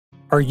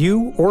Are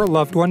you or a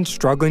loved one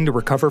struggling to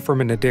recover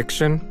from an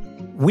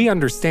addiction? We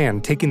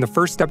understand taking the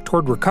first step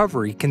toward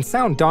recovery can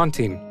sound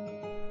daunting.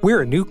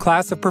 We're a new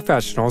class of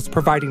professionals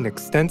providing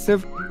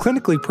extensive,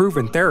 clinically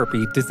proven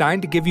therapy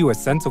designed to give you a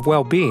sense of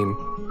well-being,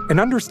 an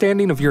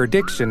understanding of your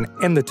addiction,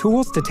 and the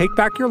tools to take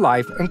back your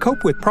life and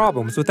cope with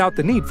problems without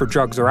the need for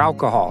drugs or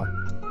alcohol.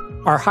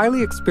 Our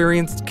highly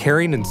experienced,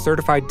 caring, and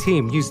certified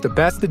team use the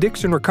best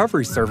addiction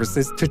recovery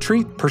services to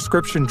treat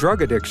prescription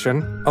drug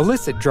addiction,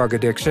 illicit drug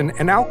addiction,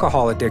 and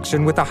alcohol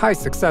addiction with a high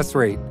success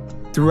rate.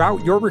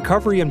 Throughout your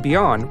recovery and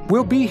beyond,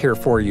 we'll be here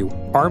for you,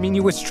 arming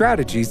you with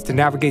strategies to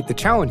navigate the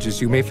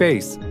challenges you may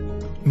face.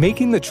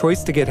 Making the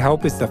choice to get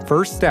help is the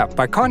first step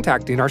by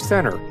contacting our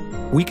center.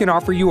 We can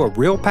offer you a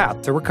real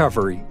path to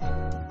recovery.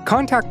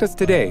 Contact us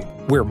today.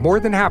 We're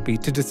more than happy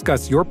to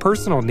discuss your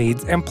personal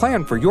needs and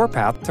plan for your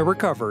path to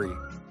recovery.